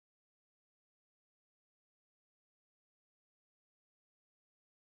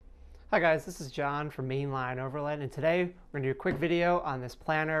Hi guys, this is John from Mainline Overland, and today we're going to do a quick video on this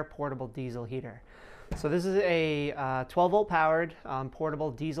Planar portable diesel heater. So this is a 12 volt powered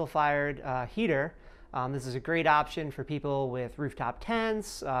portable diesel fired heater. This is a great option for people with rooftop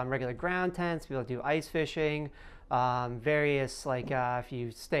tents, regular ground tents, people that do ice fishing, various if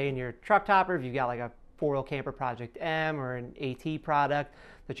you stay in your truck topper, if you've got like a 4-wheel camper Project M or an AT product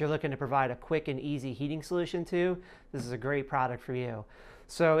that you're looking to provide a quick and easy heating solution to, this is a great product for you.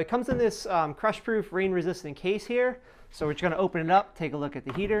 So it comes in this crush-proof, rain-resistant case here. So we're just going to open it up, take a look at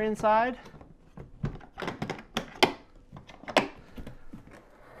the heater inside.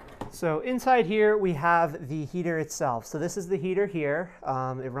 So inside here we have the heater itself. So this is the heater here.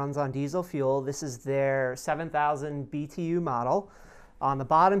 It runs on diesel fuel. This is their 7,000 BTU model. On the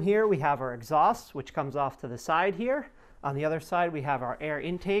bottom here we have our exhaust, which comes off to the side here. On the other side we have our air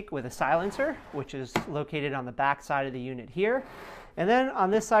intake with a silencer, which is located on the back side of the unit here. And then on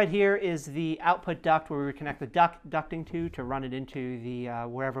this side here is the output duct where we connect the ducting to run it into the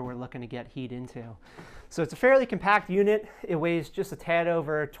wherever we're looking to get heat into. So it's a fairly compact unit. It weighs just a tad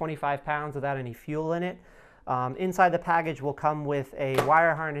over 25 pounds without any fuel in it. Inside the package will come with a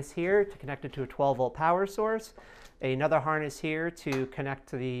wire harness here to connect it to a 12 volt power source. Another harness here to connect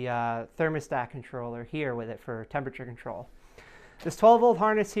to the thermostat controller here with it for temperature control. This 12 volt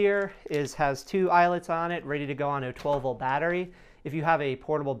harness here has 2 eyelets on it ready to go on a 12 volt battery. If you have a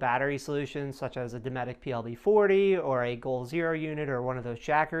portable battery solution such as a Dometic PLB40 or a Goal Zero unit or one of those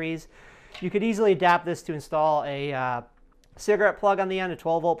Jackeries, you could easily adapt this to install a cigarette plug on the end, a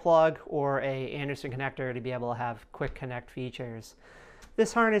 12 volt plug, or a Anderson connector to be able to have quick connect features.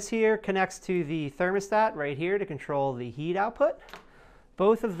 This harness here connects to the thermostat right here to control the heat output.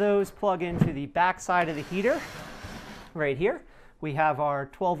 Both of those plug into the back side of the heater right here. We have our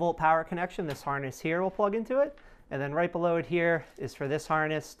 12 volt power connection. This harness here will plug into it. And then right below it here is for this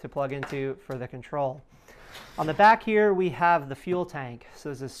harness to plug into for the control. On the back here we have the fuel tank. So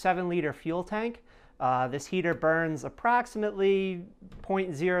this is a 7-liter fuel tank. This heater burns approximately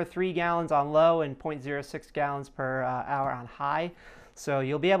 0.03 gallons on low and 0.06 gallons per hour on high. So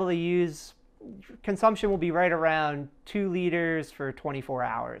you'll be able to use, consumption will be right around 2 liters for 24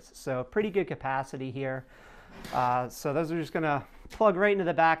 hours. So pretty good capacity here. So those are just going to plug right into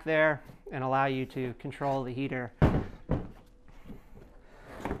the back there and allow you to control the heater.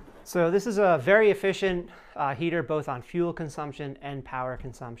 So this is a very efficient heater both on fuel consumption and power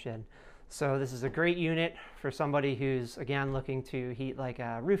consumption. So this is a great unit for somebody who's, again, looking to heat like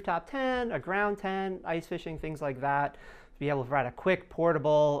a rooftop tent, a ground tent, ice fishing, things like that. To be able to provide a quick,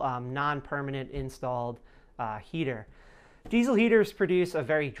 portable, non-permanent installed heater. Diesel heaters produce a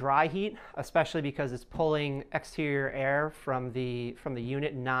very dry heat, especially because it's pulling exterior air from the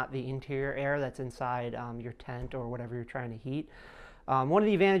unit, not the interior air that's inside your tent or whatever you're trying to heat. One of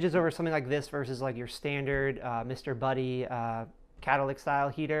the advantages over something like this versus like your standard Mr. Buddy catalytic style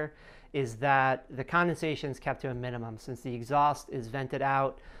heater is that the condensation is kept to a minimum. Since the exhaust is vented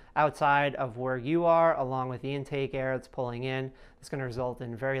outside of where you are, along with the intake air that's pulling in, it's going to result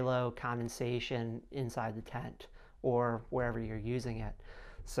in very low condensation inside the tent or wherever you're using it.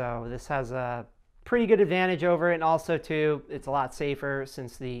 So this has a pretty good advantage over it, and also too, it's a lot safer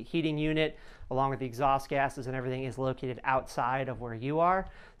since the heating unit, along with the exhaust gases and everything, is located outside of where you are.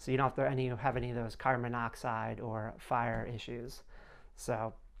 So you don't have any of those carbon monoxide or fire issues.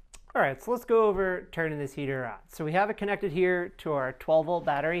 So, all right, so let's go over turning this heater on. So we have it connected here to our 12 volt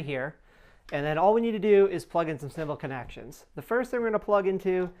battery here. And then all we need to do is plug in some simple connections. The first thing we're going to plug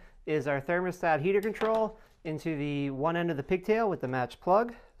into is our thermostat heater control into the one end of the pigtail with the matched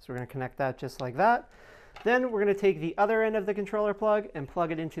plug. So we're going to connect that just like that. Then we're going to take the other end of the controller plug and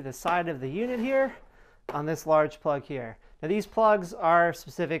plug it into the side of the unit here on this large plug here. Now these plugs are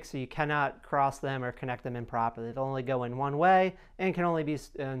specific, so you cannot cross them or connect them improperly. They'll only go in one way and can only be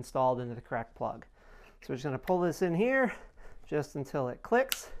installed into the correct plug. So we're just going to pull this in here just until it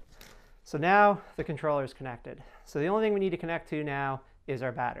clicks. So now the controller is connected. So the only thing we need to connect to now is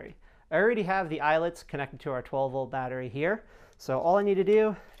our battery. I already have the eyelets connected to our 12 volt battery here. So all I need to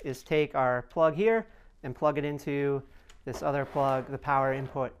do is take our plug here and plug it into this other plug, the power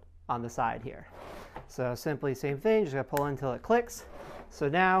input on the side here. So simply same thing, just gonna pull in until it clicks. So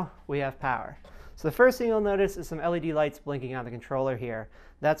now we have power. So the first thing you'll notice is some LED lights blinking on the controller here.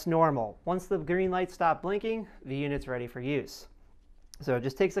 That's normal. Once the green lights stop blinking, the unit's ready for use. So it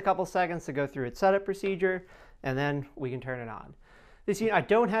just takes a couple seconds to go through its setup procedure, and then we can turn it on. This unit, I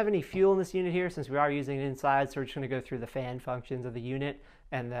don't have any fuel in this unit here since we are using it inside, so we're just going to go through the fan functions of the unit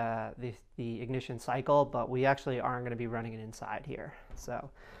and the ignition cycle, but we actually aren't going to be running it inside here. So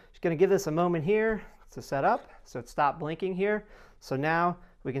just going to give this a moment here to set up. So it stopped blinking here. So now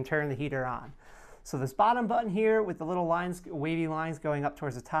we can turn the heater on. So this bottom button here with the little lines, wavy lines going up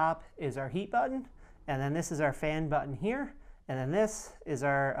towards the top is our heat button. And then this is our fan button here. And then this is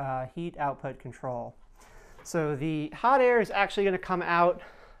our heat output control. So the hot air is actually going to come out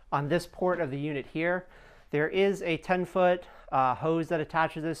on this port of the unit here. There is a 10-foot hose that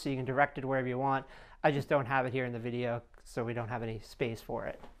attaches this, so you can direct it wherever you want. I just don't have it here in the video, so we don't have any space for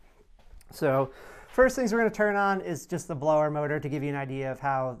it. So first things we're going to turn on is just the blower motor to give you an idea of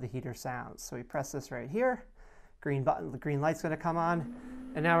how the heater sounds. So we press this right here, green button, the green light's going to come on,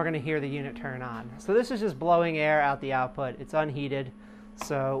 and now we're going to hear the unit turn on. So this is just blowing air out the output. It's unheated.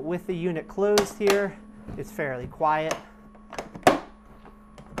 So with the unit closed here, it's fairly quiet.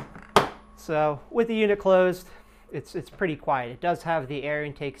 So with the unit closed, it's pretty quiet. It does have the air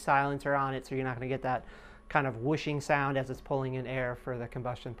intake silencer on it, so you're not going to get that kind of whooshing sound as it's pulling in air for the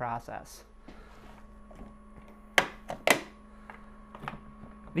combustion process.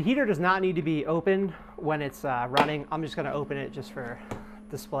 The heater does not need to be open when it's running. I'm just going to open it just for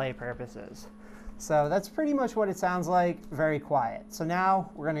display purposes. So that's pretty much what it sounds like, very quiet. So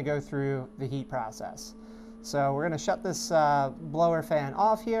now we're going to go through the heat process. So we're going to shut this blower fan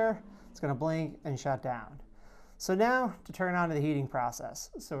off here. It's going to blink and shut down. So now to turn on to the heating process.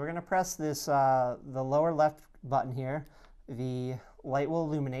 So we're going to press this, the lower left button here. The light will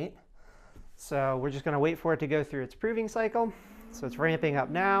illuminate. So we're just going to wait for it to go through its proving cycle. So it's ramping up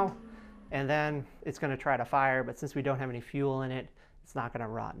now, and then it's going to try to fire, but since we don't have any fuel in it, it's not going to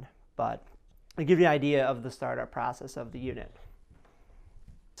run. But I'll give you an idea of the startup process of the unit.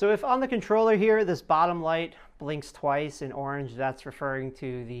 So if on the controller here, this bottom light blinks twice in orange, that's referring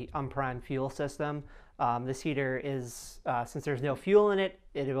to the unprimed fuel system. This heater is, since there's no fuel in it,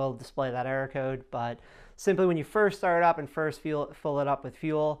 it will display that error code, but simply when you first start it up and first fill it up with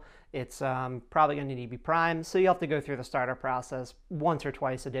fuel, it's probably going to need to be primed, so you have to go through the startup process once or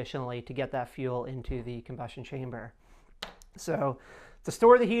twice additionally to get that fuel into the combustion chamber. So to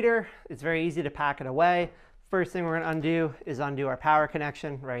store the heater, it's very easy to pack it away. First thing we're going to undo is undo our power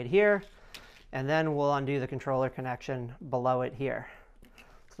connection right here, and then we'll undo the controller connection below it here.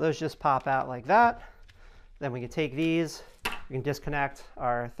 So those just pop out like that. Then we can take these, we can disconnect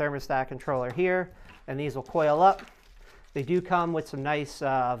our thermostat controller here, and these will coil up. They do come with some nice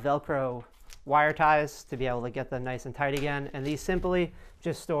Velcro wire ties to be able to get them nice and tight again, and these simply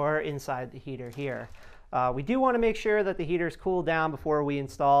just store inside the heater here. We do want to make sure that the heater's cooled down before we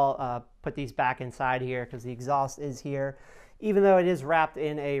install, put these back inside here, because the exhaust is here. Even though it is wrapped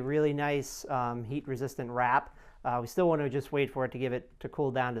in a really nice heat-resistant wrap, we still want to just wait for it to give it to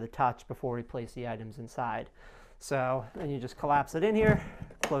cool down to the touch before we place the items inside. So then you just collapse it in here,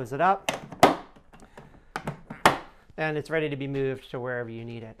 close it up, and it's ready to be moved to wherever you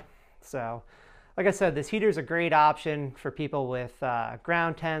need it. So like I said, this heater is a great option for people with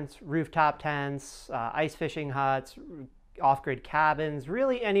ground tents, rooftop tents, ice fishing huts, off-grid cabins,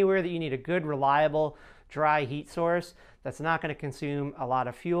 really anywhere that you need a good, reliable, dry heat source that's not going to consume a lot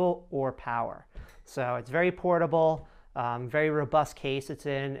of fuel or power. So it's very portable, very robust case it's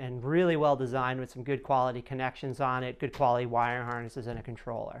in, and really well designed with some good quality connections on it, good quality wire harnesses, and a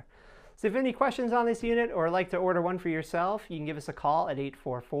controller. So if you have any questions on this unit or like to order one for yourself, you can give us a call at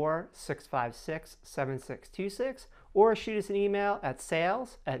 844-656-7626 or shoot us an email at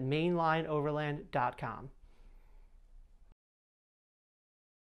sales@mainlineoverland.com.